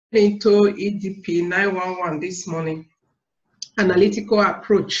into EDP911 this morning, analytical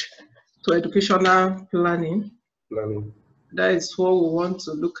approach to educational planning. That is what we want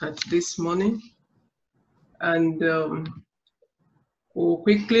to look at this morning. And we'll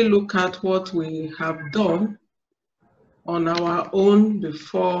quickly look at what we have done on our own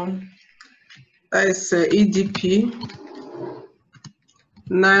before. That is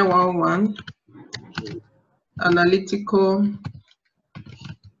EDP911, analytical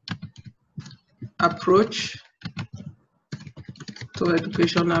approach to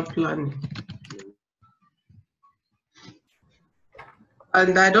educational planning.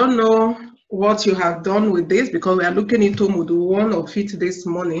 And I don't know what you have done with this because we are looking into module 1 of it this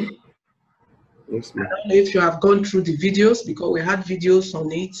morning. Yes, I don't know if you have gone through the videos because we had videos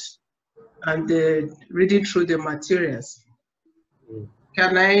on it and reading through the materials.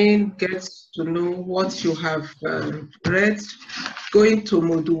 Can I get to know what you have read? Going to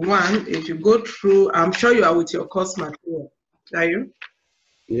module 1, if you go through, I'm sure you are with your course material. Are you?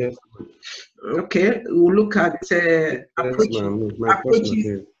 Yes. Okay, we'll look at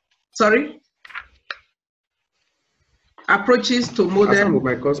approaches. Sorry? Approaches to model. With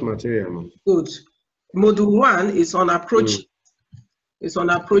my course material. Good. Module 1 is on approach. It's on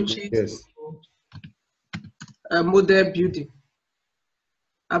approaches. Yes. To, model building.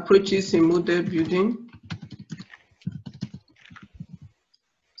 Approaches in model building.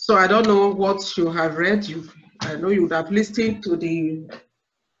 So I don't know what you have read. I know you would have listened to the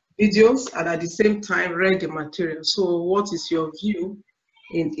videos and at the same time read the material. So what is your view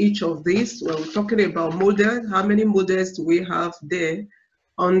in each of these? Well, we're talking about model. How many models do we have there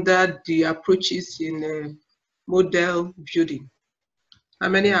under the approaches in model building? How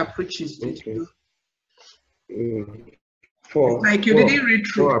many approaches did you? 4. Like you didn't read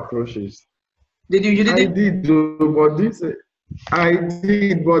through. 4 approaches. Did you? I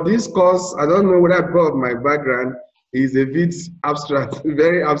did, but this course, I don't know whether because of my background, is a bit abstract,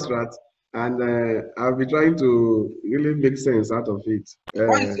 very abstract, and I'll be trying to really make sense out of it.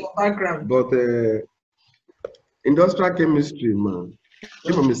 What is your background? But industrial chemistry, man,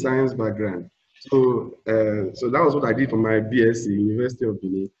 came from a science background. So so that was what I did for my BSc, University of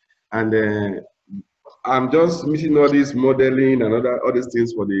Benin, and I'm just missing all this modeling and all these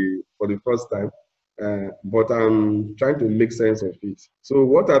things for the first time. But I'm trying to make sense of it. So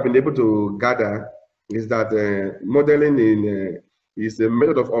what I've been able to gather is that modeling is a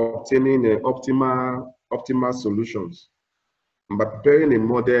method of obtaining optimal solutions. And by preparing a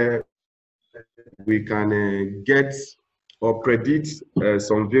model, we can get or predict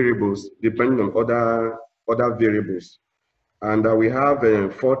some variables depending on other variables. And we have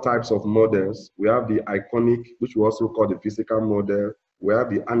 4 types of models. We have the iconic, which we also call the physical model. We have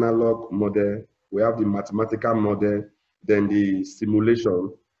the analog model. We have the mathematical model, then the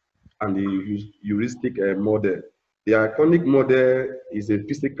simulation, and the heuristic model. The iconic model is a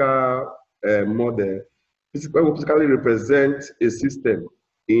physical model. Physically represents a system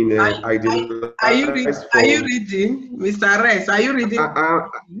in idealized. Are you reading, Mr. Rez? Are you reading?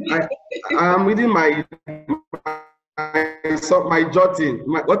 I'm reading my jotting,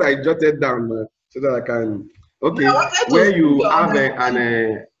 what I jotted down, so that I can. Okay, where you have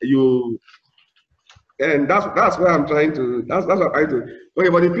and that's where I'm trying to. That's what I'm trying to. Okay,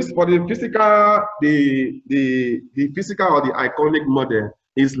 but the physical, the physical or the iconic model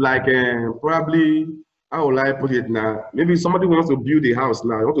is like probably, how will I put it now? Maybe somebody wants to build a house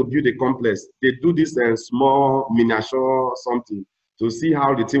now, want to build a complex. They do this small miniature something to see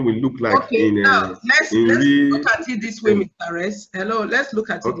how the thing will look like. Okay, now let's look at it this way, Mr. Rez. Hello, let's look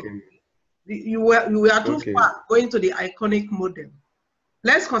at it. You are too far going to the iconic model.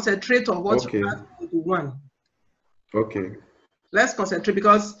 Let's concentrate on what you have to do 1. Okay. Let's concentrate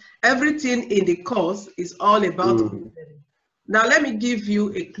because everything in the course is all about modeling. Now let me give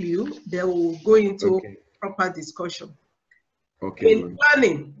you a clue. Then we'll go into proper discussion. Okay. In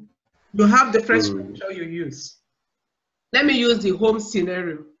planning, you have different structure you use. Let me use the home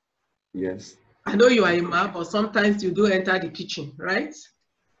scenario. Yes. I know you are a man, but sometimes you do enter the kitchen, right?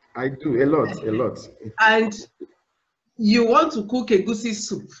 I do a lot. And you want to cook egusi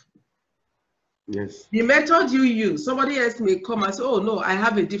soup. Yes. The method you use, somebody else may come and say, oh no, I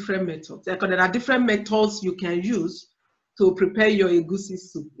have a different method. There are different methods you can use to prepare your egusi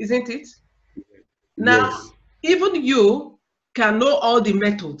soup, isn't it? Yes. Now, even you can know all the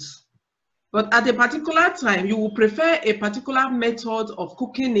methods, but at a particular time, you will prefer a particular method of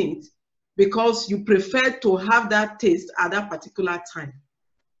cooking it because you prefer to have that taste at that particular time.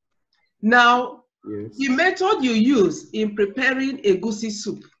 Now, the method you use in preparing egusi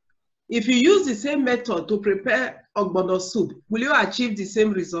soup, if you use the same method to prepare ogbono soup, will you achieve the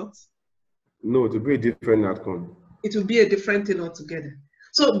same results? No, it will be a different outcome. It will be a different thing altogether.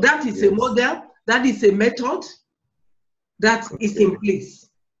 So that is Yes. a model, that is a method that is in place.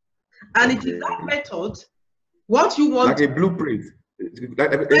 And it is that method, what you want. Like a blueprint.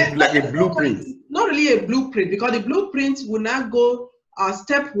 Like a blueprint. Not really a blueprint, because the blueprint will not go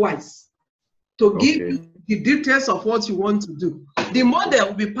stepwise to give you the details of what you want to do. The model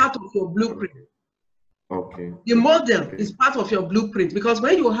will be part of your blueprint. Okay. The model is part of your blueprint, because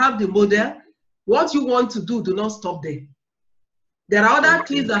when you have the model, what you want to do not stop there. There are other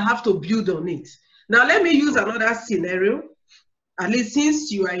things that have to build on it. Now, let me use another scenario. At least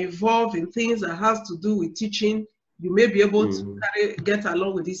since you are involved in things that has to do with teaching, you may be able to get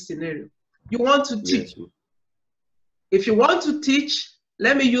along with this scenario. You want to teach. Yes. If you want to teach,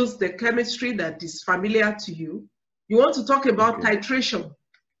 let me use the chemistry that is familiar to you. You want to talk about titration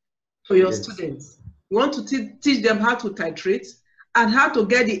for your students. You want to teach them how to titrate and how to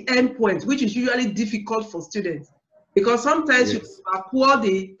get the endpoint, which is usually difficult for students. Because sometimes you pour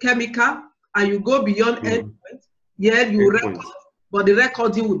the chemical and you go beyond endpoint, you record, but the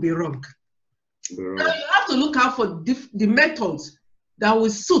recording will be wrong. Now you have to look out for the methods that will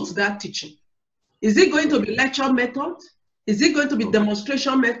suit that teaching. Is it going to be lecture method? Is it going to be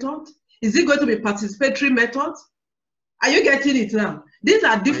demonstration method? Is it going to be participatory method? Are you getting it now? These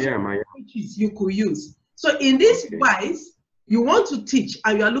are different approaches you could use. So in this wise, you want to teach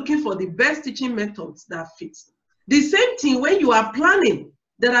and you are looking for the best teaching methods that fit. The same thing when you are planning,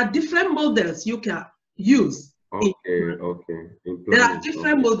 there are different models you can use. There are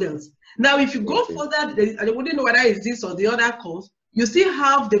different models. Now, if you go further, I wouldn't know whether it's this or the other course, you still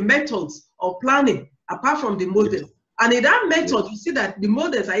have the methods of planning apart from the models. And in that method, you see that the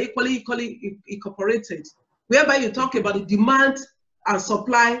models are equally incorporated, whereby you talk about the demand and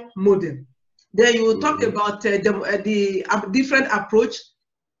supply model. Then you will talk about the different approach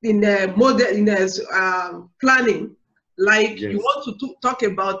in the model, in planning, like you want to talk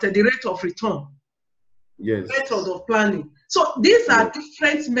about the rate of return. Method of planning. So these are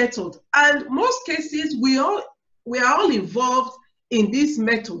different methods, and most cases we are all involved in these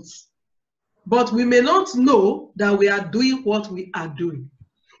methods, but we may not know that we are doing what we are doing.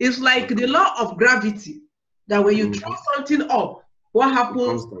 It's like the law of gravity, that when you throw something up, what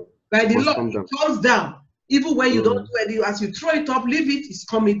happens? By the law, it comes down. Even when you don't do anything, as you throw it up, leave it, it's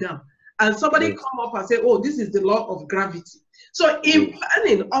coming down. And somebody come up and say, oh, this is the law of gravity. So in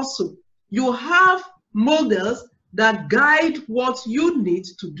planning also, you have models that guide what you need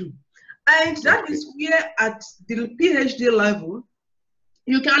to do. And that is where at the PhD level,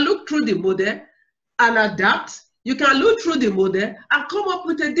 you can look through the model and adapt. You can look through the model and come up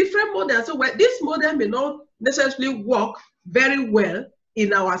with a different model. So where this model may not necessarily work very well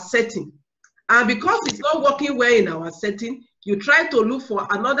in our setting. And because it's not working well in our setting, you try to look for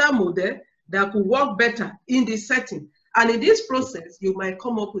another model that could work better in this setting. And in this process, you might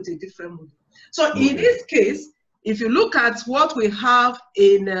come up with a different model. So in this case, if you look at what we have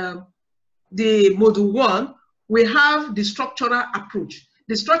in the module 1, we have the structural approach,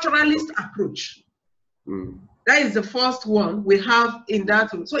 the structuralist approach. That is the first one we have in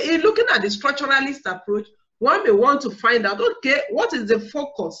that one. So in looking at the structuralist approach, one may want to find out, okay, what is the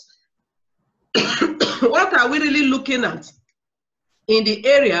focus? What are we really looking at in the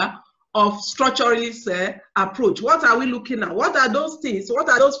area of structuralist approach? What are we looking at? What are those things? What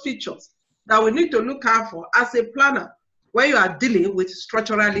are those features that we need to look out for as a planner when you are dealing with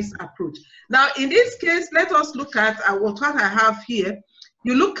structuralist approach? Now, in this case, let us look at what I have here.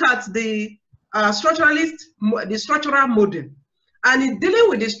 You look at the structural model. And in dealing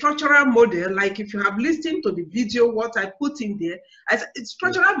with the structural model, like if you have listened to the video, what I put in there, as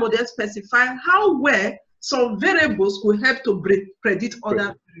structural model specify how well some variables could help to predict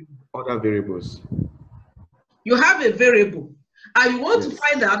other variables. You have a variable, and you want to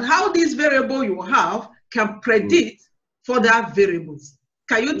find out how this variable you have can predict further variables.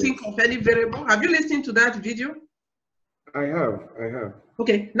 Can you think of any variable? Have you listened to that video? I have.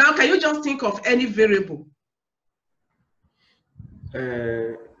 Okay, now can you just think of any variable?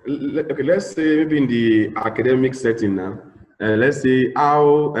 Okay, let's say maybe in the academic setting now, let's say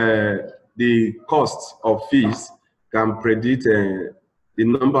how the cost of fees can predict the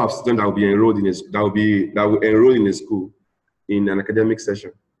number of students that will be enrolled in that will enroll in a school in an academic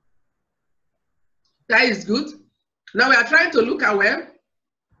session. That is good. Now we are trying to look at where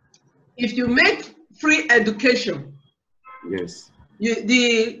if you make free education,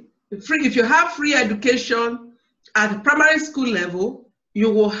 if you have free education at primary school level, you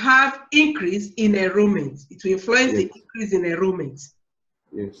will have increase in enrollment. It will influence the increase in enrollment.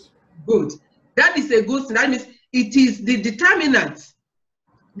 Yes. Good. That is a good thing. That means it is the determinant.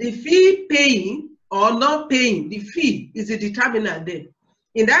 The fee paying or not paying, the fee is the determinant there.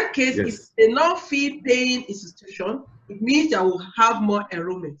 In that case, Yes. if it's a non-fee paying institution, it means that will have more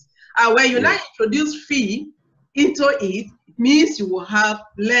enrollment. And when you now introduce fee into it, it means you will have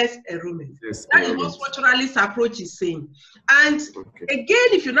less enrollment. Yes, that is what structuralist approach is saying. And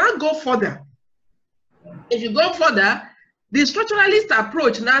again, if you now go further, the structuralist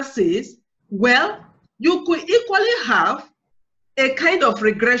approach now says, well, you could equally have a kind of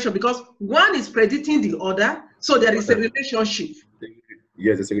regression because one is predicting the other, so there is a relationship.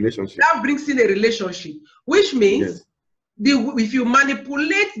 Yes, it's a relationship. That brings in a relationship, which means if you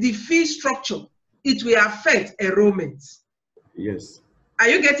manipulate the fee structure, it will affect enrollment. Yes. Are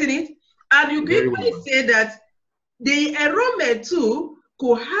you getting it? And you can equally say that the enrollment too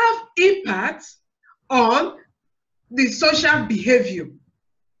could have impact on the social behavior.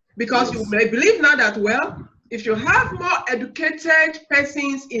 Because you may believe now that, well, if you have more educated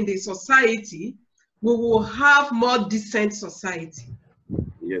persons in the society, we will have more decent society.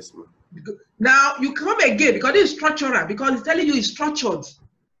 Yes, ma'am. Now you come again because it's structural, because it's telling you it's structured.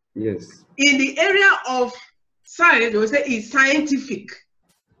 Yes. In the area of science, they will say it's scientific.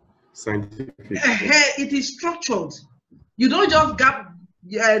 Scientific. It is structured. You don't just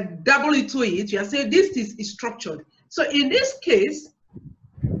double into it. You are saying this is structured. So in this case,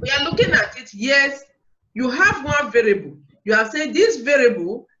 we are looking at it. Yes, you have one variable. You are saying this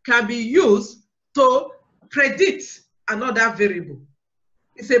variable can be used to predict another variable.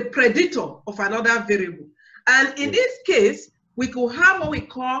 It's a predictor of another variable. And in this case, we could have what we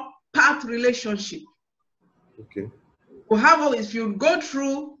call path relationship. Okay. We'll have, if you go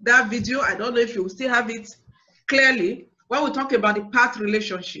through that video, I don't know if you still have it clearly, when we talk about the path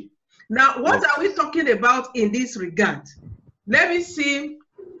relationship. Now, what are we talking about in this regard? Let me see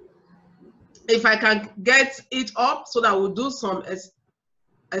if I can get it up so that we'll do some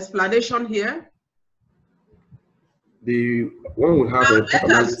explanation here. The one will have a path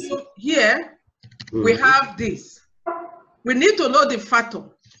analysis. Here, we have this. We need to know the factor.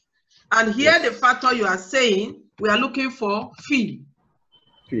 And here, the factor you are saying, we are looking for fee.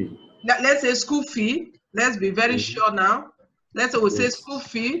 Fee. Let's say school fee. Let's be very sure now. Let's say we say school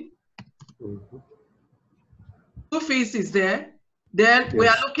fee. School fees is there. Then we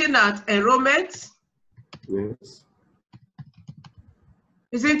are looking at enrollment. Yes.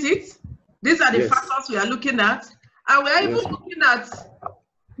 Isn't it? These are the factors we are looking at. And we are even looking at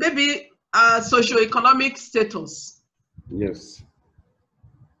maybe socioeconomic status. Yes.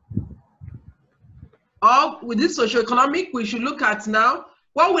 Or with this socioeconomic, we should look at now,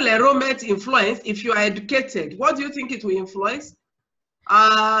 what will enrollment influence if you are educated? What do you think it will influence?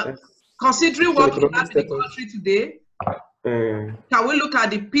 Considering what we have in the country today, can we look at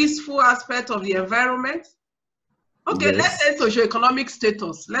the peaceful aspect of the environment? Okay, let's say socioeconomic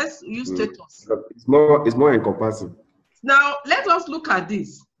status. Let's use status. It's more encompassing. Now, let us look at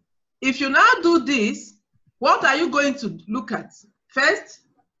this. If you now do this, what are you going to look at? First,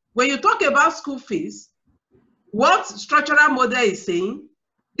 when you talk about school fees, what structural model is saying,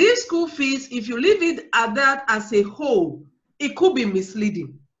 these school fees, if you leave it at that as a whole, it could be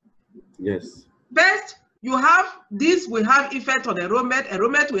misleading. Yes. First, you have this will have effect on enrollment.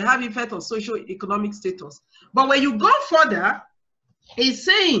 Enrollment will have effect on socio-economic status. But when you go further, it's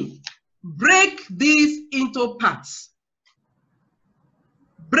saying break these into parts.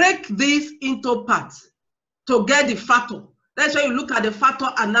 Break these into parts to get the factor. That's why you look at the factor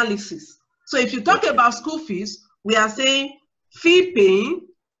analysis. So if you talk about school fees, we are saying fee paying,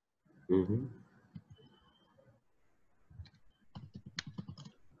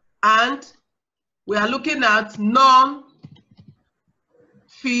 and we are looking at non-fee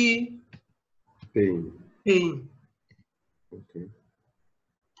paying. Okay.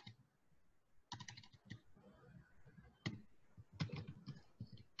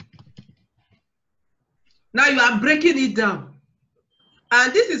 Now you are breaking it down.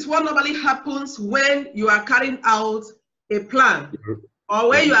 And this is what normally happens when you are carrying out a plan or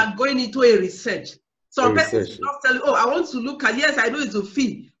when you are going into a research. Some persons just tell you, oh, I want to look at, yes, I know it's a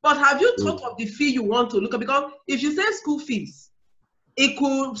fee, but have you thought of the fee you want to look at? Because if you say school fees,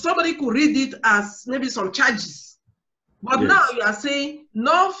 somebody could read it as maybe some charges. But now you are saying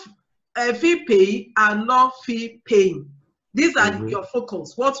no fee pay and no fee paying. These are your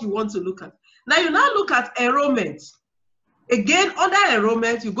focus, what you want to look at. Now you now look at enrollment. Again, under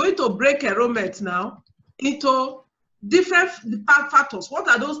enrollment, you're going to break enrollment now into different factors. What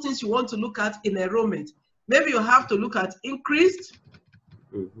are those things you want to look at in enrollment? Maybe you have to look at increased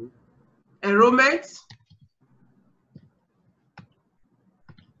enrollment,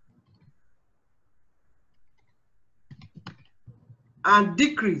 and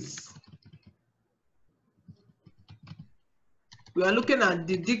decrease. We are looking at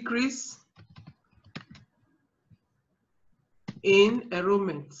the decrease in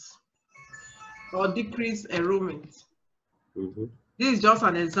enrollment or decrease enrollment. Mm-hmm. This is just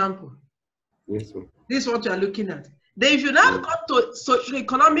an example. Yes, sir. This is what you are looking at. Then if you now come to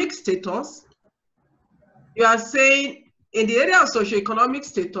socioeconomic status, you are saying in the area of socioeconomic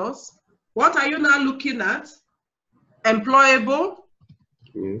status, what are you now looking at? Employable.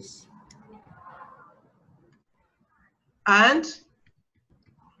 Yes. And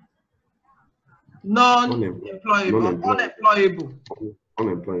non-employable. Unemployable.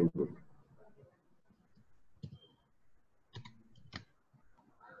 Unemployable.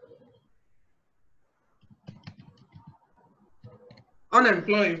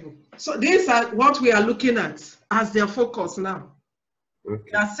 Unemployable. So these are what we are looking at as their focus now.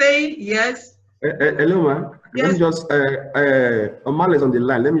 Okay. They are saying yes. Hello, man. Yes. Let me just, Omal is on the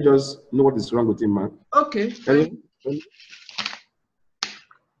line. Let me just know what is wrong with him, man. Okay. Hello?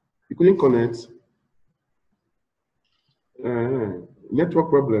 You couldn't connect. Network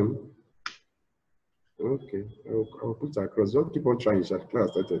problem. Okay. I'll put it across. Just keep on trying.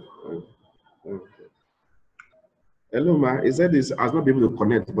 Class started. Okay. Hello, ma. He said this has not been able to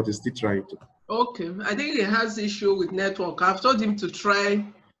connect, but he's still trying to. Okay. I think he has issue with network. I've told him to try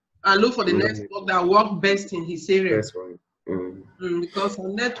and look for the network that works best in his area. That's right. Because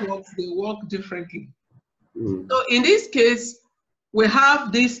on networks, they work differently. So in this case, we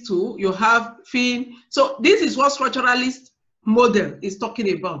have these two. You have fin. So this is what structuralist model is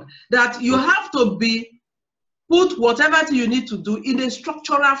talking about. That you have to put whatever you need to do in a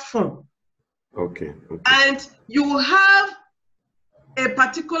structural form. Okay. And you have a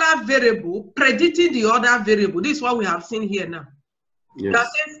particular variable predicting the other variable. This is what we have seen here now. Yes. That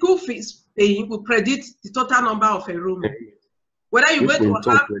says school fees paying will predict the total number of enrollment. Whether you're going to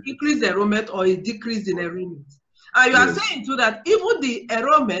have increased enrollment or a decrease in enrollment. And you are saying too that even the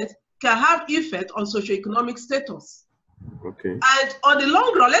enrollment can have effect on socioeconomic status. Okay. And on the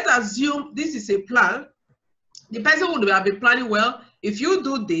long run, let's assume this is a plan. The person would have been planning, well, if you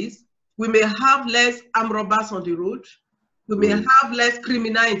do this, we may have less armed robbers on the road. We may have less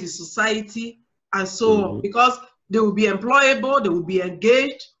criminal in the society and so on, because they will be employable, they will be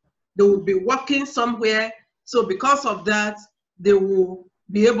engaged, they will be working somewhere. So because of that, they will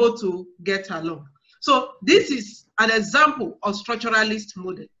be able to get along. So this is an example of structuralist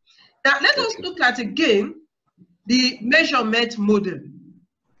model. Now let us look at again the measurement model.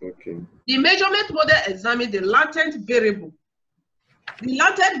 Okay. The measurement model examines the latent variable. The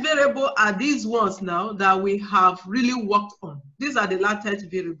latent variable are these ones now that we have really worked on. These are the latent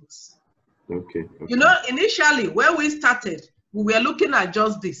variables. Okay. You know, initially when we started, we were looking at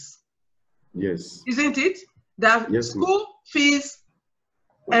just this. Yes. Isn't it? That school fees,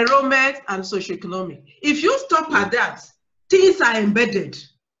 enrollment, and socioeconomic. If you stop at that, things are embedded.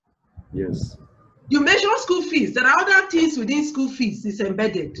 Yes. You measure school fees. There are other things within school fees is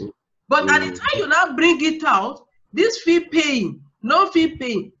embedded. But at the time you now bring it out, this fee paying, no fee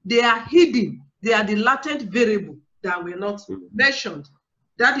paying, they are hidden. They are the latent variable that were not mentioned.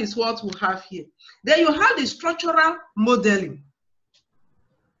 That is what we have here. Then you have the structural modeling.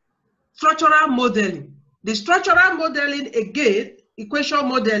 Structural modeling. The structural modeling, again, equation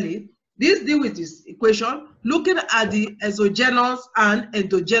modeling, this deal with this equation, looking at the exogenous and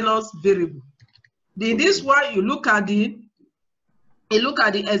endogenous variable. In this one, you look at the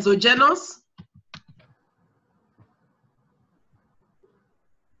exogenous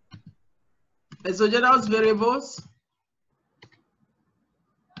variables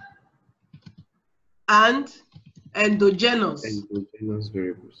and endogenous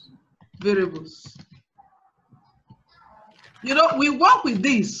variables. You know, we work with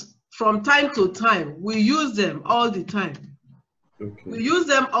these from time to time. We use them all the time. Okay. We use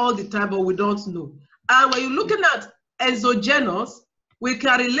them all the time, but we don't know. And when you're looking at exogenous, we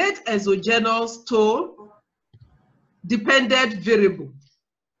can relate exogenous to dependent variable.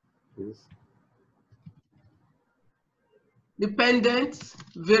 Yes. Dependent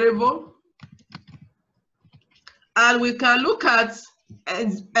variable. And we can look at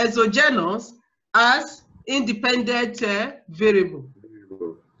exogenous as independent variable.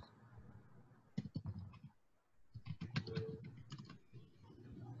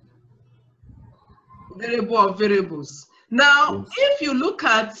 Variable of variables. Now, if you look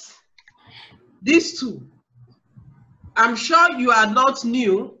at these two, I'm sure you are not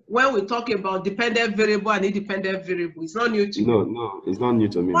new when we talk about dependent variable and independent variable. It's not new to you. No, it's not new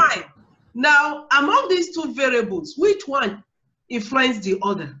to me. Fine. Now, among these two variables, which one influences the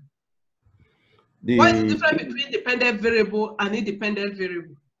other? What is the difference between dependent variable and independent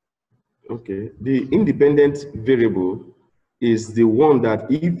variable? Okay, the independent variable is the one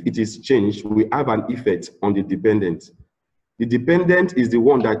that if it is changed, will have an effect on the dependent. The dependent is the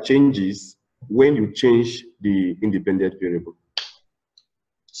one that changes when you change the independent variable.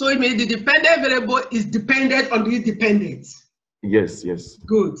 So it means the dependent variable is dependent on the independent. Yes, yes.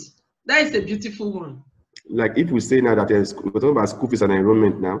 Good. That is a beautiful one. Like if we say now that we're talking about school fees and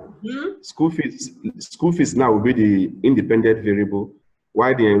enrollment now, school fees now will be the independent variable,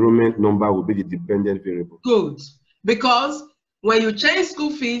 while the enrollment number will be the dependent variable. Good. Because when you change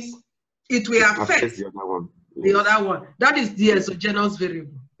school fees, it will affect the other one. Yes. The other one. That is the exogenous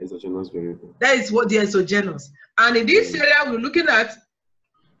variable. Exogenous variable. That is what the exogenous. And in this area, we're looking at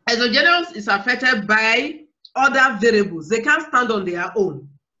exogenous is affected by other variables. They can't stand on their own.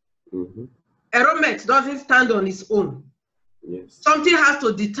 Enrollment doesn't stand on its own. Yes. Something has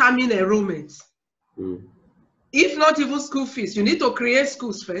to determine enrollment. If not even school fees, you need to create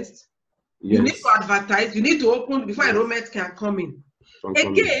schools first. Yes. You need to advertise. You need to open before enrollment can come in.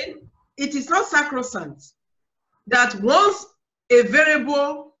 Again, it is not sacrosanct that once a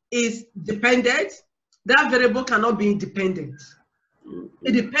variable is dependent, that variable cannot be independent.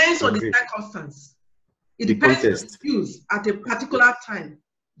 It depends on the circumstance. It depends on the use at a particular time.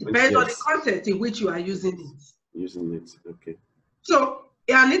 Depends on the context in which you are using it. Okay. So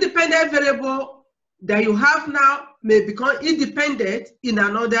an independent variable that you have now may become independent in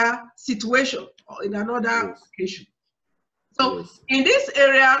another situation or in another occasion. So in this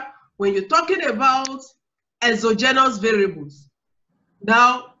area, when you're talking about exogenous variables,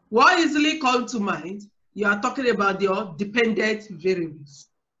 now what easily comes to mind, you are talking about your dependent variables.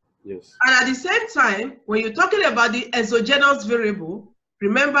 Yes. And at the same time, when you're talking about the exogenous variable,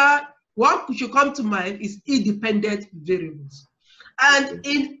 remember what should come to mind is independent variables. And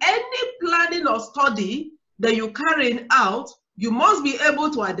in any planning or study that you're carrying out, you must be able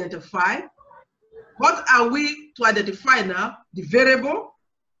to identify what are we to identify now? The variable.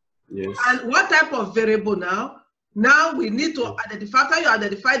 Yes. And what type of variable now? Now we need to identify, after you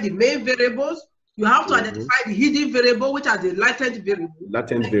identify the main variables, you have to identify the hidden variable, which are the latent variable.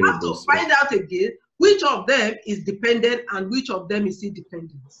 Latent and variables. You have to find out again which of them is dependent and which of them is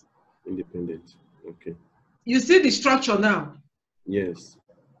independent. Independent. Okay. You see the structure now? Yes.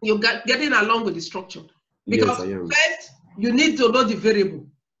 You're getting along with the structure. Because yes, I am. First, you need to know the variable.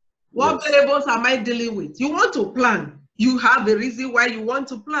 What variables am I dealing with? You want to plan. You have a reason why you want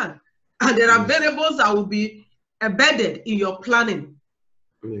to plan. And there are variables that will be embedded in your planning.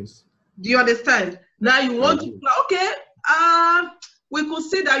 Yes. Do you understand? Now you want to plan, okay, we could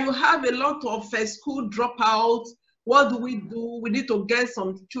see that you have a lot of school dropouts. What do? We need to get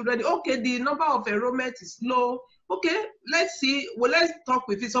some children. Okay, the number of enrollment is low. Okay, let's see. Well, let's talk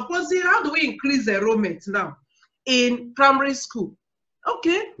with it. Supposing, how do we increase enrollment now in primary school?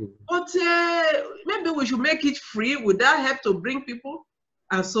 Okay, but maybe we should make it free. Would that help to bring people?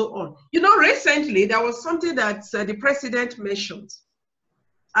 And so on. You know, recently there was something that the president mentioned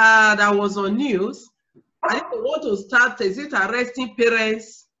that was on news. I think they want to start, is it arresting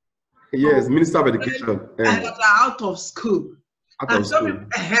parents? Yes, Minister of Education. That are out of school. Some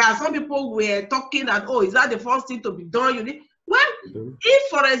people were talking that, oh, is that the first thing to be done? You need, well, if,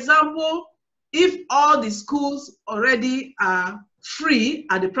 for example, if all the schools already are free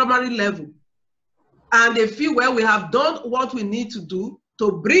at the primary level, and they feel, well, we have done what we need to do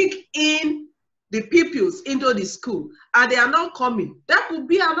to bring in the pupils into the school, and they are not coming, that could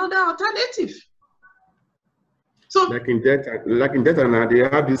be another alternative. So, like in Delta now, they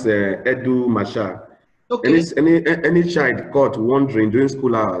have this Edu Masha. Okay. Any child caught wandering during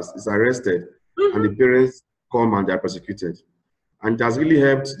school hours is arrested, and the parents come and they are prosecuted. And it has really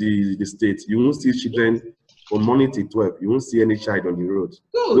helped the state. You won't see children from morning till 12. You won't see any child on the road.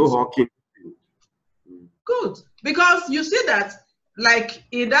 Good. No hawking. Good. Because you see that, like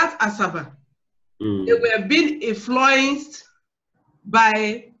in that Asaba, they were being influenced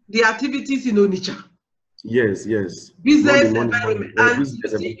by the activities in Onitsha. Yes, yes. Business environment. And you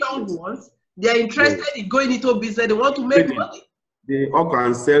see young ones, they are interested in going into business. They want to make money. They all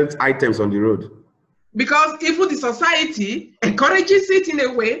can sell items on the road. Because even the society encourages it in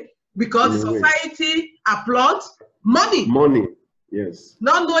a way, because the society applauds money. Money, yes.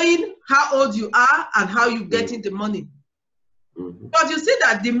 Not knowing how old you are and how you get in the money. But you see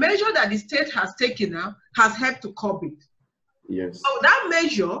that the measure that the state has taken now has helped to curb it. Yes. So that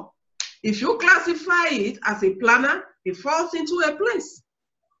measure, if you classify it as a planner, it falls into a place.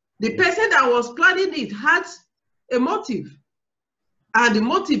 The person that was planning it had a motive, and the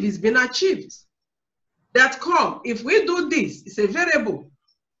motive is being achieved. That if we do this, it's a variable.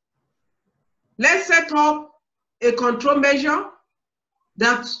 let's set up a control measure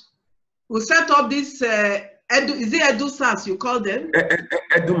that will set up this, is it EduSARS you call them?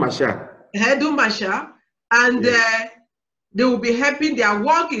 EduMasha. And yes. they will be helping. Their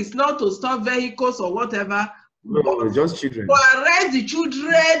work is not to stop vehicles or whatever. No, just children. To arrest the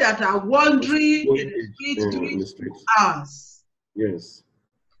children that are wandering in the street during hours. Yes.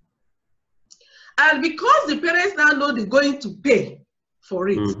 And because the parents now know they're going to pay for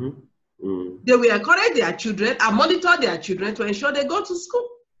it, they will encourage their children and monitor their children to ensure they go to school.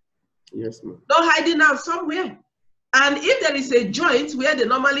 Yes, ma'am. Not hiding out somewhere. And if there is a joint where they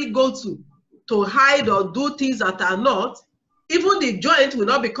normally go to hide or do things that are not, even the joint will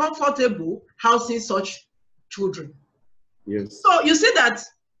not be comfortable housing such children. Yes. So you see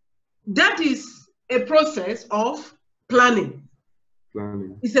that is a process of planning.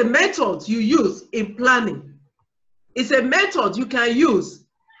 Planning. It's a method you use in planning. It's a method you can use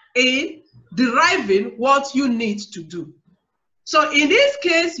in deriving what you need to do. So in this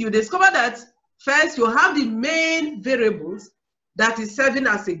case, you discover that first you have the main variables that is serving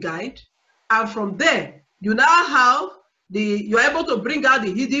as a guide. And from there, you now have you're able to bring out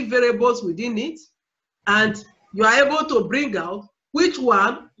the hidden variables within it. And you are able to bring out which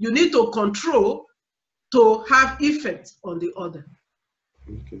one you need to control to have effect on the other.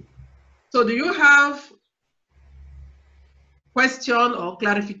 Okay. So do you have question or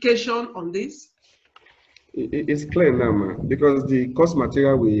clarification on this? It's clear now, man, because the course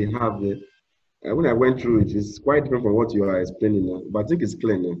material we have there, when I went through it, it's quite different from what you are explaining now. But I think it's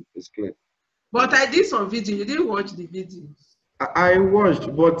clear now. It's clear. But I did some video. You didn't watch the video. I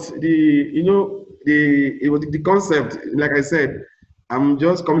watched, but it was the concept. Like I said, I'm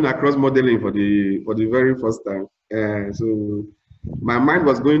just coming across modeling for the very first time. So my mind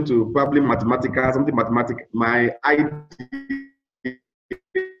was going to probably something mathematical. My idea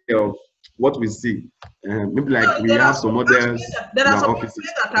of what we see, maybe like we have some models. There are some things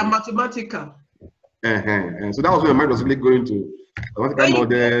that are mathematical. So that was where my mind was really going to mathematical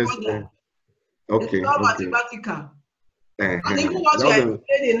models. Okay. It's not mathematical. And even what you are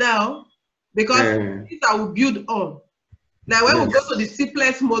explaining now, because these I will build on. Now when we go to the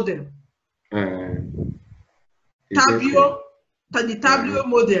simplest model, the Tableau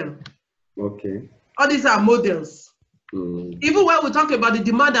model. Okay. All these are models. Even when we talk about the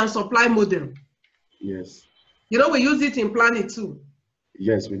demand and supply model. Yes. You know, we use it in planning too.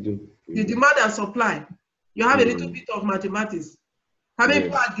 Yes, we do. The demand and supply. You have a little bit of mathematics. How many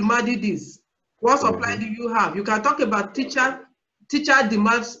people are demanding this? What supply do you have? You can talk about teacher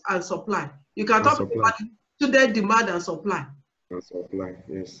demands and supply. You can talk about student demand and supply. And supply,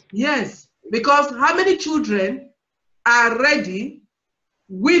 yes. Yes, because how many children are ready,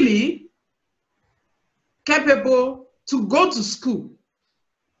 willing, capable to go to school?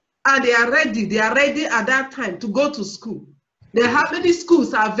 And they are ready at that time to go to school. How many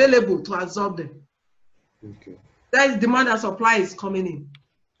schools are available to absorb them? Okay. That is demand and supply is coming in.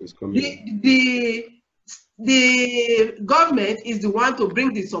 It's coming the government is the one to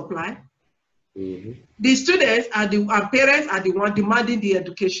bring the supply. The students and parents are the one demanding the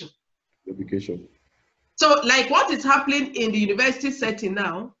education. So like what is happening in the university setting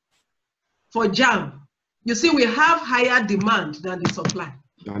now, for JAM, you see we have higher demand than the supply.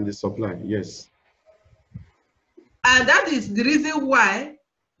 Yes. And that is the reason why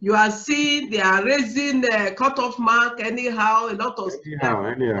you are seeing they are raising the cutoff mark anyhow, a lot of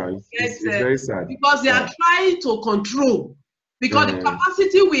anyhow. It's very sad. Because they are trying to control. Because the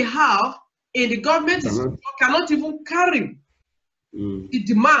capacity we have in the government cannot even carry the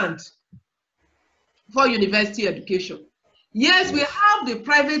demand for university education. Yes, we have the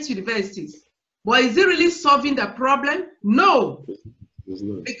private universities, but is it really solving the problem? No.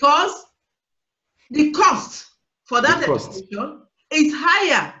 Because the cost for that education is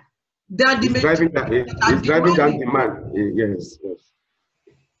higher than the it's driving down demand. Yes.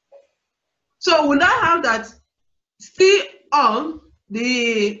 So we now have that still on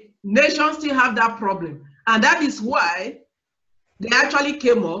the nation still have that problem. And that is why they actually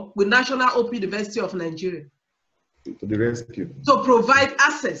came up with National Open University of Nigeria. To the rescue. To provide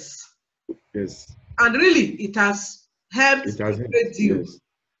access. Yes. And really it has helped a great deal. Yes.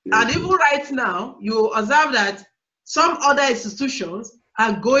 And even right now, you observe that some other institutions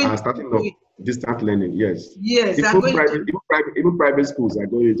are starting up distant learning, yes. Yes. Even private schools are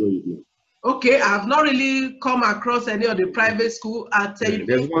going into it now. Okay, I have not really come across any of the private school at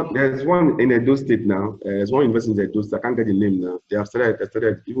there's one in Edo State now. There's one university in Edo State. I can't get the name now. They have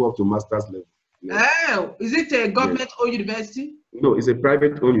started even up to master's level. Oh, is it a government-owned university? No, it's a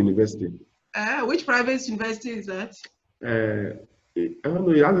private-owned university. Which private university is that? I don't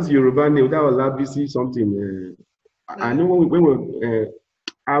know. It has this Yoruba name. That was ABC something. I know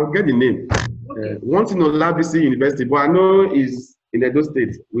I'll get the name. Okay. One thing on ABC University, but I know is in Edo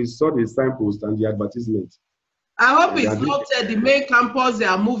State. We saw the signpost and the advertisement. I hope it's not the main campus they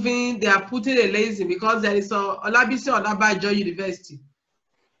are moving, they are putting a lazy because there is a Olabisi Onabanjo University.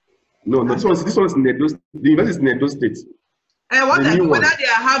 No, this one's in Edo. The university is in Edo State. And what I whether they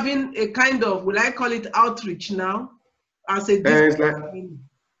are having a kind of, will I call it outreach now? As a it's like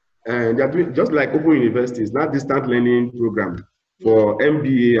they are doing just like open universities, not distant learning program for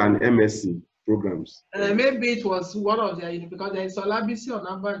MBA and MSc programs. Maybe it was one of their, because there is Olabisi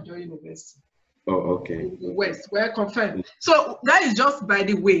Onabanjo University. Oh, okay. In the West, we're confirmed. So that is just, by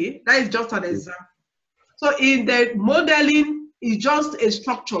the way, that is just an example. So in the modeling, it's just a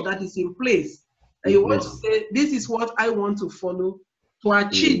structure that is in place. And you want to say, this is what I want to follow to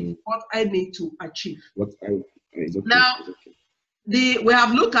achieve what I need to achieve. Now, we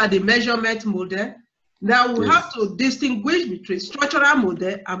have looked at the measurement model. Now we have to distinguish between structural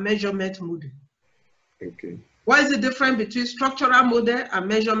model and measurement model. Okay. What is the difference between structural model and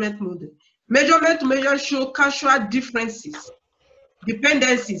measurement model? Measurement measures show casual differences,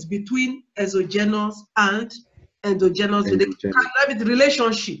 dependencies between exogenous and endogenous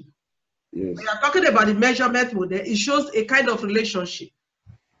relationship. Yes. We are talking about the measurement model. It shows a kind of relationship.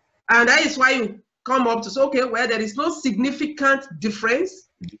 And that is why you come up to say, okay, well, there is no significant difference,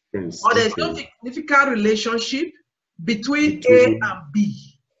 or there is no significant relationship between A and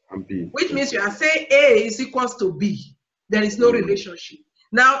B. Which means you are saying A is equals to B. There is no relationship.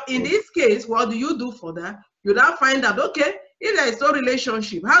 Now, in this case, what do you do for that? You now find out, okay, if there is no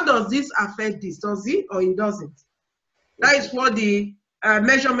relationship, how does this affect this? Does it or it doesn't? That is what the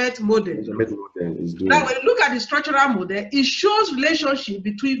measurement model is doing. Now, when you look at the structural model, it shows relationship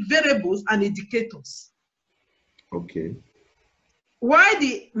between variables and indicators. Okay. Why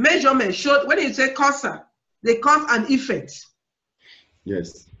the measurement showed, when you say causa, the cause and effect.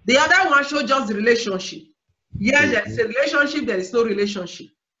 Yes. The other one shows just the relationship. Yes, there is a relationship, there is no relationship.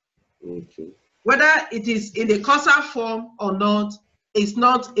 Okay. Whether it is in the causal form or not, is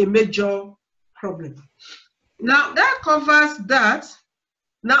not a major problem. Now, that covers that.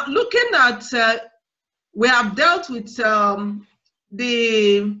 Now, looking at, we have dealt with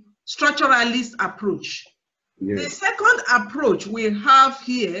the structuralist approach. Yes. The second approach we have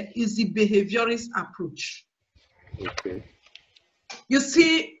here is the behaviorist approach. Okay. You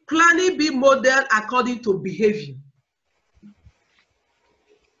see, planning be modeled according to behavior.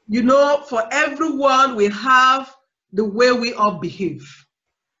 You know, for everyone, we have the way we all behave.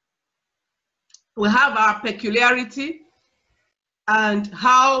 We have our peculiarity and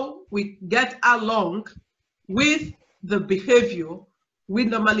how we get along with the behavior we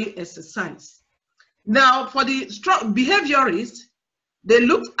normally exercise. Now, for the behaviorists, they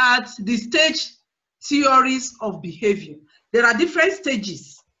looked at the stage theories of behavior. There are different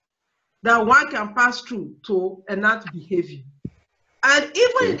stages that one can pass through to enact behavior. And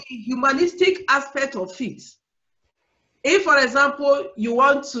even in the humanistic aspect of it, if, for example, you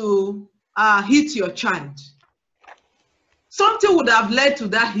want to hit your child, something would have led to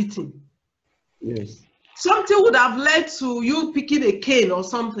that hitting. Yes. Something would have led to you picking a cane or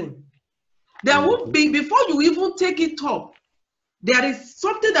something. There would be, before you even take it up, there is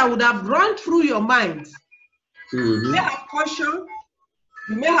something that would have run through your mind. You may have caution,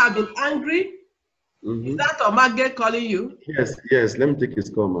 you may have been angry. Is that Omage calling you? Yes, yes. Let me take his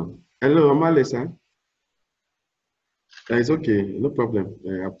call, man. Hello, Omale, sir. It's okay, no problem.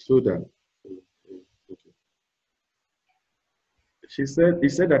 I've told her. Okay. He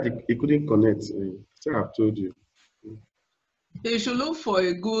said that he couldn't connect. So I've told you. You should look for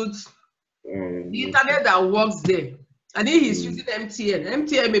a good internet that works there. I think he's using MTN.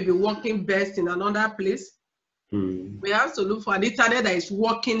 MTN may be working best in another place. We have to look for an internet that is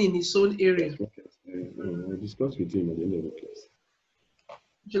working in his own area. I'll discuss with him at the end of the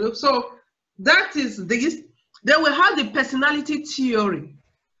class. So that is this. Then we have the personality theory.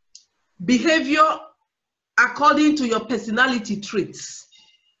 Behavior according to your personality traits.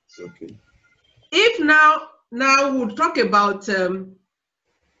 Okay. If now we'll talk about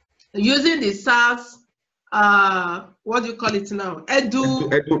using the SARS, what do you call it now? Edu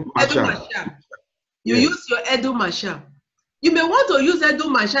Masha. You use your Edu Masha. You may want to use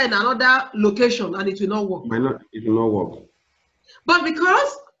Edu Masha in another location and it will not work. It will not work. But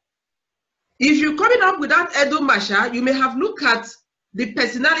because if you're coming up with that Edu Masha, you may have looked at the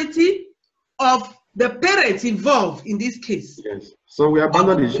personality of the parents involved in this case. Yes. So we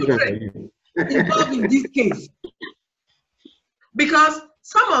abandon the children involved in this case. Because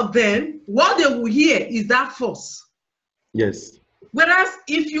some of them, what they will hear is that force. Yes. Whereas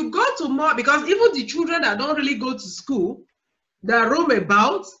if you go to more, because even the children that don't really go to school, that roam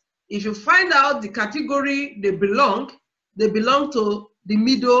about, if you find out the category they belong to the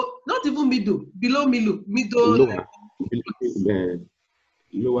middle, not even middle, below middle, Lower.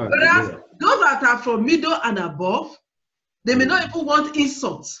 Lower. Whereas those that are from middle and above, they may not even want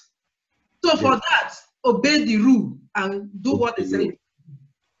insults. So for that, obey the rule and do what they say.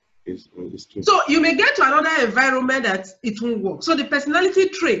 It's true. So you may get to another environment that it won't work. So the personality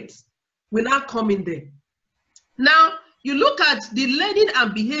traits will not come in there. Now, you look at the learning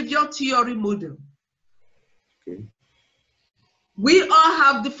and behavior theory model. Okay. We all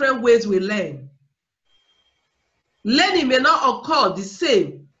have different ways we learn. Learning may not occur the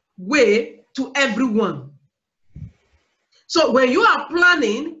same way to everyone. So when you are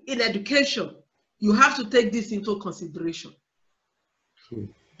planning in education, you have to take this into consideration.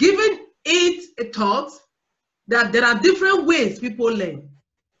 Giving it a thought that there are different ways people learn.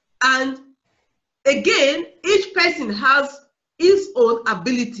 And again, each person has his own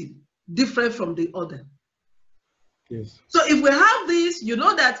ability different from the other. Yes. So if we have this, you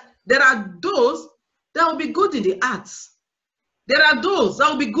know that there are those that will be good in the arts. There are those that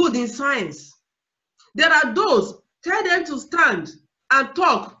will be good in science. There are those, tell them to stand and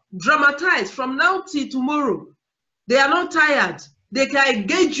talk, dramatize from now till tomorrow. They are not tired. They can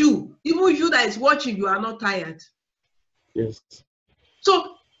engage you. Even you that is watching, you are not tired. Yes.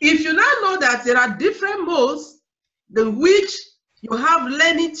 So if you now know that there are different modes in which you have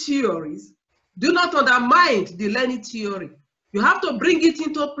learning theories, do not undermine the learning theory. You have to bring it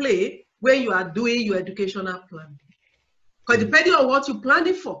into play when you are doing your educational plan. Because depending on what you're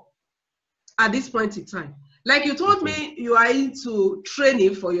planning for at this point in time. Like you told me, you are into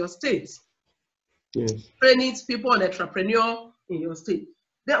training for your state. Yes. Training people on entrepreneur in your state.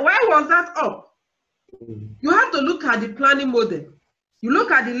 Then why was that up? You have to look at the planning model. You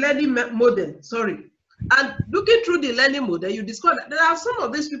look at the learning model, and looking through the learning model, you discover that there are some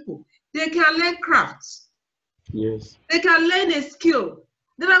of these people, they can learn crafts. Yes. They can learn a skill.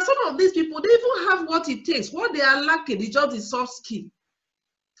 There are some of these people, they even have what it takes. What they are lacking is just the soft skill.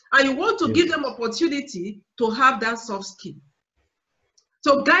 And you want to give them opportunity to have that soft skill.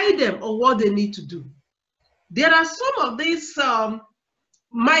 So guide them on what they need to do. There are some of these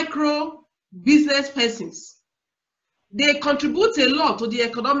micro business persons. They contribute a lot to the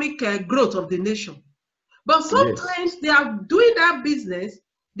economic growth of the nation. But sometimes they are doing that business,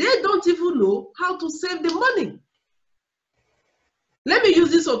 they don't even know how to save the money. Let me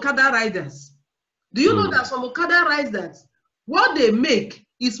use these Okada riders. Do you know that some Okada riders, what they make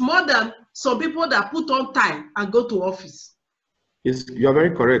is more than some people that put on tie and go to office? You're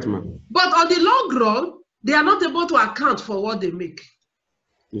very correct, ma'am. But on the long run, they are not able to account for what they make.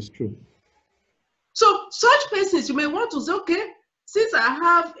 It's true. So such persons, you may want to say, okay, since I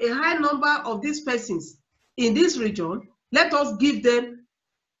have a high number of these persons in this region, let us give them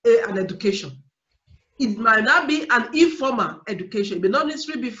an education. It might not be an informal education. It may not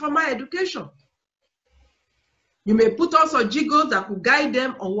necessarily be formal education. You may put on some jiggle that will guide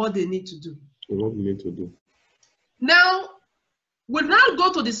them on what they need to do. What we need to do. Now, we'll now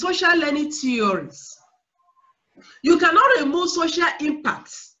go to the social learning theories. You cannot remove social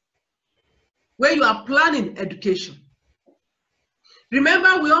impacts when you are planning education.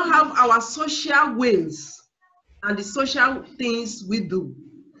 Remember, we all have our social ways and the social things we do.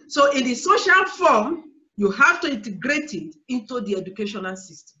 So in the social form, you have to integrate it into the educational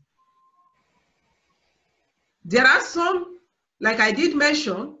system. There are some, like I did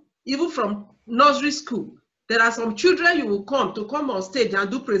mention, even from nursery school, there are some children you will come on stage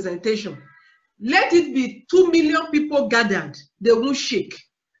and do presentation. Let it be 2 million people gathered, they won't shake.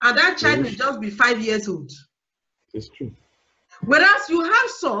 And that child will just be 5 years old. It's true. Whereas you have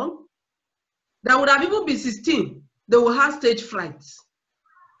some that would have even been 16, they will have stage fright.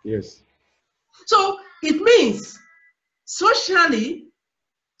 Yes. So it means socially,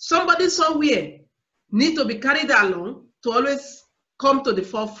 somebody somewhere need to be carried along to always come to the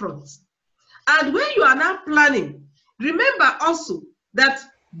forefront. And when you are now planning, remember also that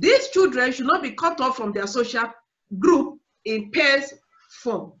these children should not be cut off from their social group in pairs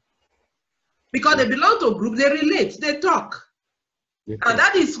form. Because they belong to a group, they relate, they talk. And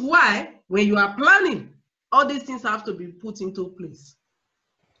that is why when you are planning, all these things have to be put into place.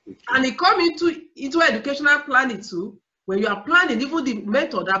 And it comes into educational planning too. When you are planning, even the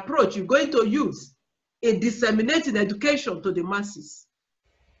method, approach you're going to use in disseminating education to the masses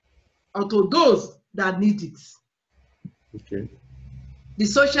or to those that need it. Okay. The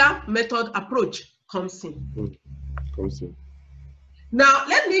social method approach comes in. Comes in. Now,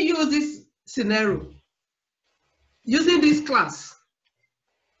 let me use this scenario. Using this class,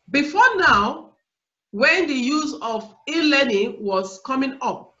 Before now, when the use of e-learning was coming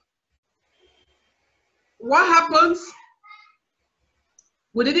up, what happens?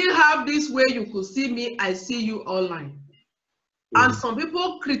 We didn't have this way you could see me, I see you online. And some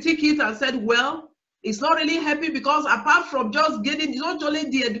people critique it and said, well, it's not really helping because apart from just getting, not only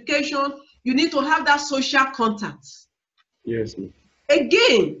the education, you need to have that social contact. Yes, ma'am.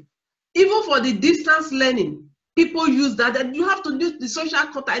 Again, even for the distance learning, people use that, and you have to use the social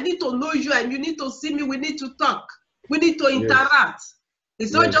contact. I need to know you and you need to see me, we need to talk, we need to interact.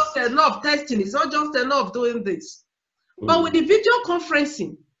 It's not just enough testing, it's not just enough doing this. But with the video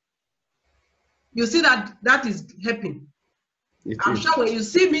conferencing, you see that that is helping. I'm sure when you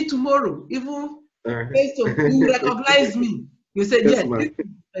see me tomorrow, even you recognize me. You say, yes, this is the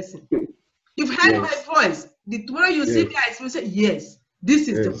person. You've heard my voice. Tomorrow you see me, I will say, yes, this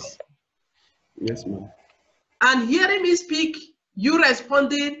is the person. Yes, ma'am. And hearing me speak, you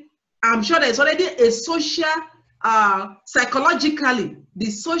responding, I'm sure there's already a social, psychologically, the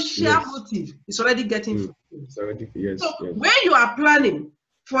social motive is already getting through. So when you are planning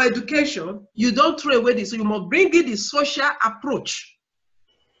for education, you don't throw away this. So you must bring in the social approach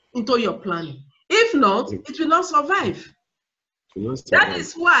into your planning. If not, it will not survive. That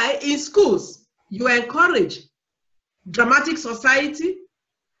is why in schools, you encourage dramatic society.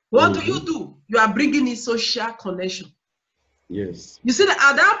 What do? You are bringing in social connection. Yes. You see that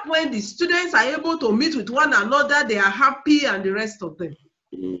at that point, the students are able to meet with one another, they are happy and the rest of them.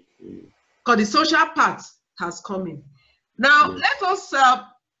 Because the social part has come in. Now, let us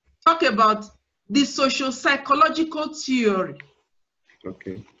talk about the social psychological theory.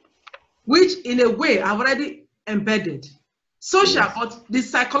 Okay. Which in a way I've already embedded. Social, but the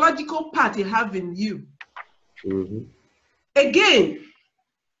psychological part you have in you. Again,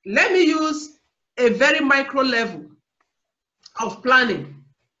 let me use a very micro level of planning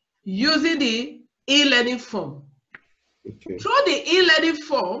using the e-learning form. Through the e-learning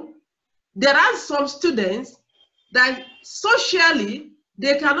form, there are some students that socially,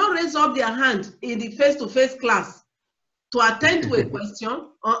 they cannot raise up their hand in the face-to-face class to attend to a question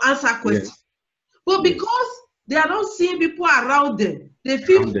or answer questions. But because they are not seeing people around them, they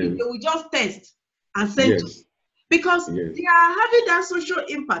feel free, they will just test and send to. Because they are having that social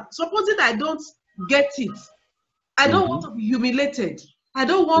impact. Supposing I don't get it, I don't want to be humiliated. I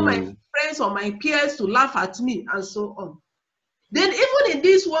don't want my friends or my peers to laugh at me and so on. Then even in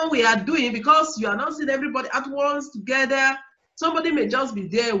this one we are doing, because you are not seeing everybody at once together, somebody may just be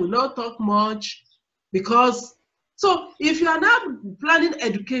there, will not talk much. Because, so if you are now planning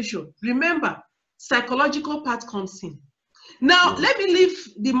education, remember, psychological part comes in. Now, let me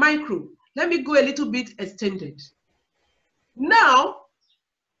leave the micro. Let me go a little bit extended. Now,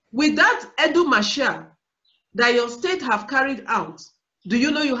 with that Edu Marshall that your state have carried out, do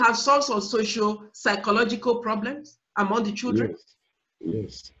you know you have solved some social psychological problems among the children?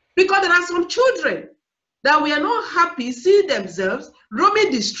 Yes. Because there are some children that we are not happy seeing themselves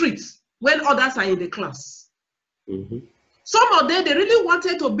roaming the streets when others are in the class. Some of them, they really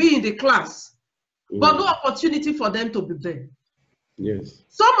wanted to be in the class, but no opportunity for them to be there. Yes.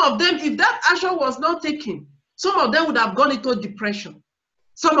 Some of them, if that action was not taken, some of them would have gone into depression.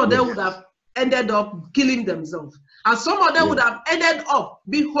 Some of them would have ended up killing themselves. And some of them would have ended up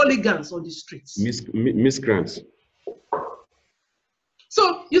being hooligans on the streets. Miscreants.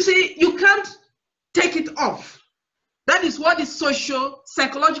 So, you see, you can't take it off. That is what the social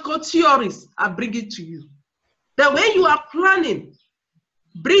psychological theories are bringing to you. That when you are planning,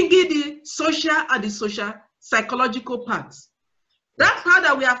 bringing the social and the social psychological parts, that part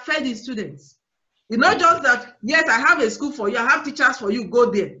that we have fed the students. It's not just that, yes, I have a school for you, I have teachers for you,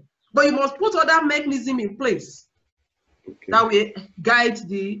 go there. But you must put other mechanism in place that will guide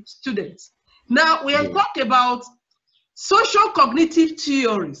the students. Now, we have talked about social cognitive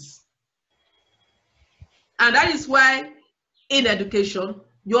theories. And that is why in education,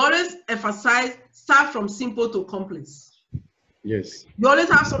 you always emphasize start from simple to complex. Yes. You always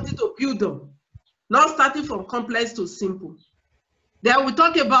have something to build on, not starting from complex to simple. Then we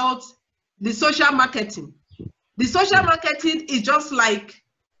talk about the social marketing. The social marketing is just like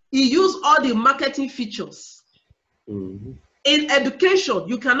you use all the marketing features. In education,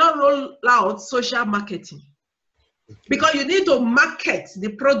 you cannot roll out social marketing because you need to market the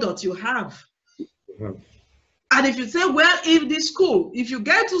product you have. And if you say, well, if the school, if you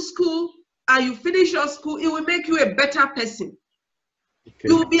get to school and you finish your school, it will make you a better person.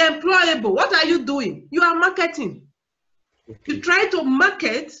 You will be employable. What are you doing? You are marketing. You try to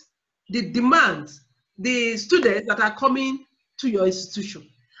market the demands, the students that are coming to your institution.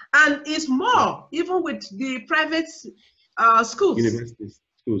 And it's more, even with the private schools. Universities.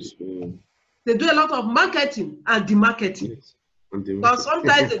 Schools. They do a lot of marketing and demarketing. Yes. Because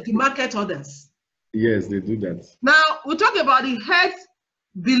sometimes they demarket others. Yes, they do that. Now, we talk about the head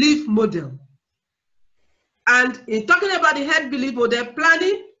belief model. And in talking about the head belief model,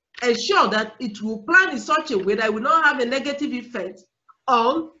 planning ensure that it will plan in such a way that it will not have a negative effect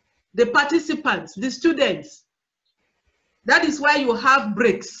on the participants, the students. That is why you have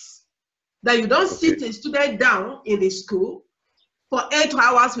breaks. That you don't sit a student down in the school for 8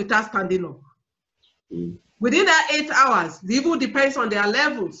 hours without standing up. Within that 8 hours, it even depends on their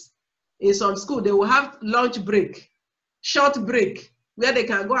levels. In some school, they will have lunch break, short break, where they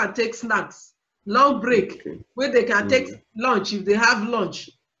can go and take snacks, long break, where they can take lunch if they have lunch,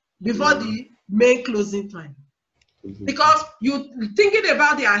 before the main closing time. Because you're thinking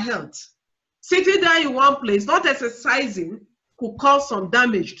about their health. Sitting down in one place, not exercising, could cause some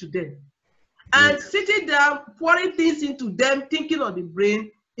damage to them. And sitting down, pouring things into them, thinking of the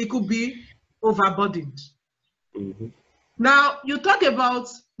brain, it could be overburdened. Now, you talk about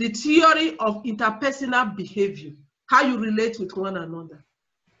the theory of interpersonal behavior, how you relate with one another.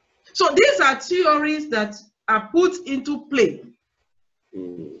 So these are theories that are put into play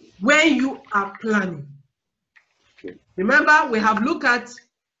when you are planning. Remember, we have looked at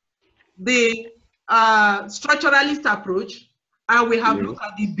the structuralist approach, and we have looked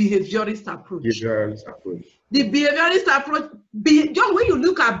at the behaviorist approach. The behaviorist approach, just when you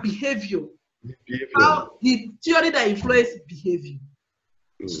look at behavior, how the theory that influences behavior.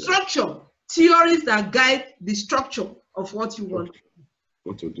 Structure, theories that guide the structure of what you want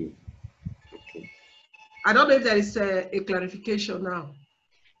to do. I don't know if there is a clarification now.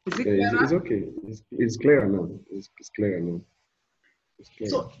 Is it clear? It's okay. It's clear now. It's clear now. It's clear.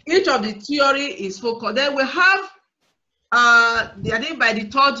 So each of the theory is focused. Then we have, I think by the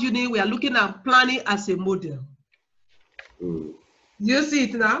third unit, we are looking at planning as a model. Do you see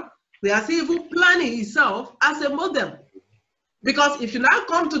it now? We are seeing even planning itself as a model. Because if you now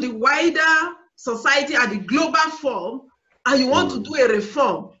come to the wider society at the global form, and you want to do a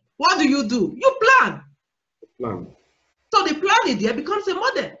reform, what do? You plan. So the planning there becomes a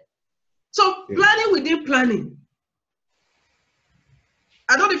model. So planning within planning.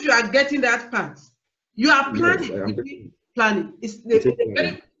 I don't know if you are getting that part. You are planning within planning. It's a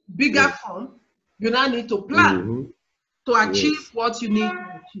very bigger form. You now need to plan to achieve what you need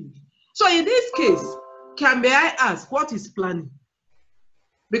to achieve. So in this case, may I ask, what is planning?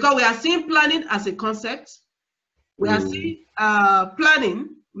 Because we are seeing planning as a concept. We are seeing planning,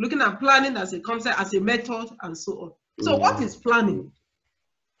 looking at planning as a concept, as a method, and so on. So what is planning?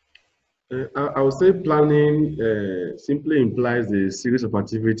 I would say planning simply implies a series of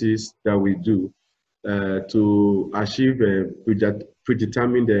activities that we do to achieve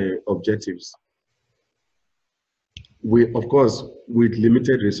predetermined objectives. Of course, with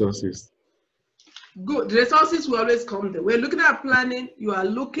limited resources. Good. The resources will always come there. We're looking at planning. You are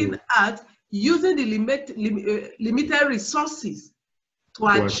looking at using the limited resources to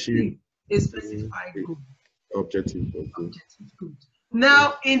achieve a specified goal. Objective. Good.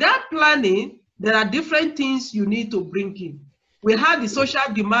 Now, in that planning, there are different things you need to bring in. We have the social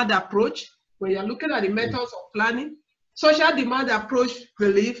demand approach, where you're looking at the methods of planning. Social demand approach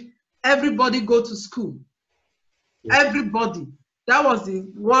believe everybody go to school. Everybody. That was the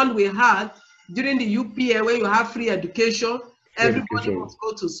one we had during the UPA, where you have free education. Everybody must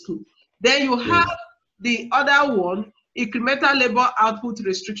go to school. Then you have the other one, incremental labor output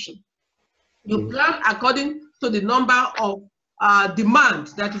restriction. You plan according to the number of demand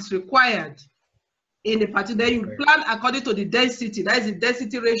that is required in a particular. Then you plan according to the density. That is the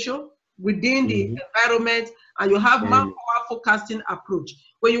density ratio within the environment, and you have manpower forecasting approach.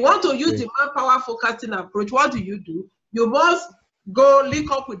 When you want to use the manpower forecasting approach, what do? You must go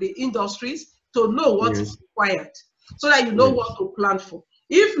link up with the industries to know what is required, so that you know what to plan for.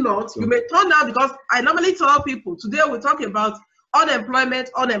 If not, you may turn out, because I normally tell people, today we talk about unemployment,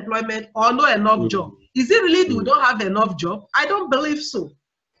 or no enough job. Is it really we don't have enough job? I don't believe so.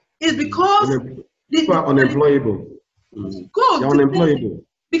 It's because people are unemployable. Good. They're unemployable.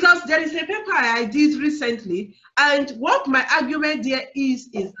 Because there is a paper I did recently, and what my argument there is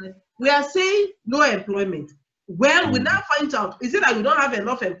that we are saying no employment. Well, we now find out, is it that we don't have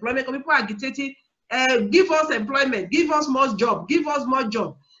enough employment? Because people are agitating, give us employment, give us more job, give us more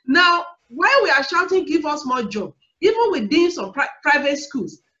job. Now, while we are shouting, give us more job, even within some private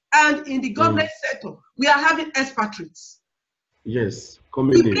schools and in the government sector, we are having expatriates. Yes,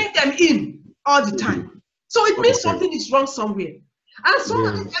 we bring them in all the time. So it means something is wrong somewhere. And some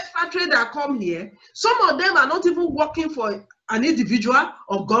of the expatriates that come here, some of them are not even working for an individual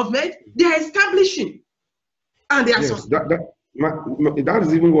or government. They are establishing, and they are That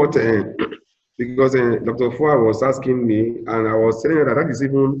is even what, because Dr. Fua was asking me, and I was saying that is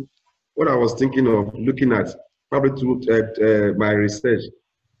even what I was thinking of looking at, probably to my research,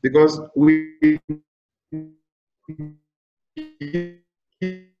 because we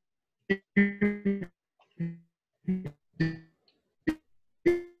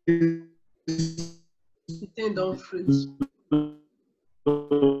The thing don't freeze.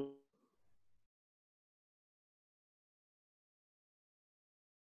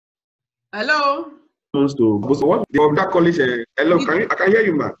 Hello? to what the college, hello, I can hear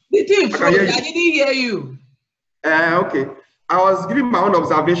you, man. The thing froze. I didn't hear you. Okay. I was giving my own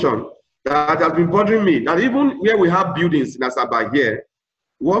observation that has been bothering me, that even where we have buildings in Asaba here,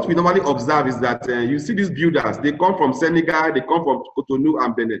 what we normally observe is that you see these builders, they come from Senegal, they come from Cotonou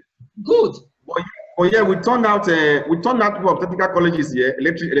and Benin. Good. But yeah, we turned out people of technical colleges here,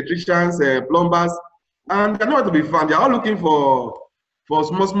 electricians, plumbers, and they're not to be found. They're all looking for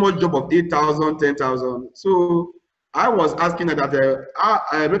small job of 8,000, 10,000. So I was asking that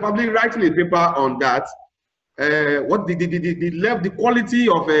I probably writing a paper on that. What the quality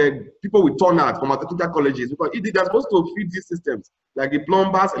of people we turn out from our technical colleges, because they're supposed to feed these systems like the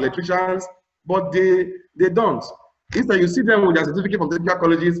plumbers, electricians, but they don't. Instead, you see them with their certificate from technical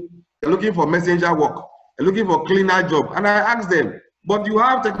colleges, they're looking for messenger work, they're looking for cleaner job. And I asked them, but you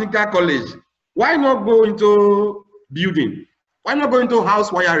have technical college, why not go into building? Why not go into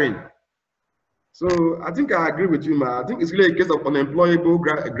house wiring? So I think I agree with you, man. I think it's really a case of unemployable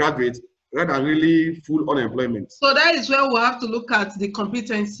graduates rather than really full unemployment. So that is where we have to look at the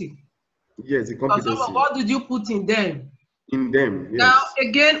competency. Yes, the competency. What did you put in them? In them, yes. Now,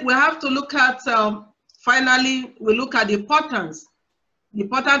 again, we have to look at, finally, we look at the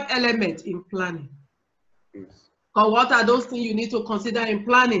important element in planning. Yes. Because what are those things you need to consider in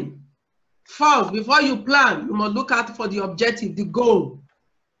planning? First, before you plan, you must look at for the objective, the goal.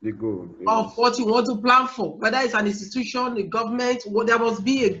 The goal, yes, of what you want to plan for. Whether it's an institution, the government, there must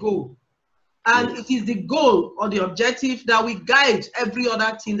be a goal. And yes, it is the goal or the objective that will guide every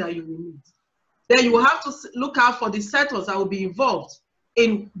other thing that you will need. Then you will have to look out for the sectors that will be involved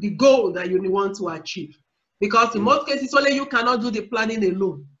in the goal that you want to achieve. Because in most cases, only you cannot do the planning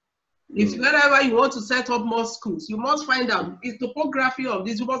alone. If wherever you want to set up more schools, you must find out the topography of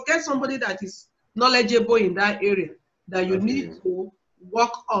this. You must get somebody that is knowledgeable in that area that you need to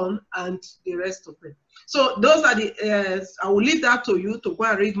work on, and the rest of it. So those are the, I will leave that to you to go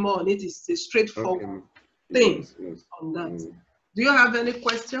and read more on it. It's a straightforward thing on that. Do you have any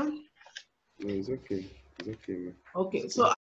question? No, it's okay. It's okay, man. Okay, so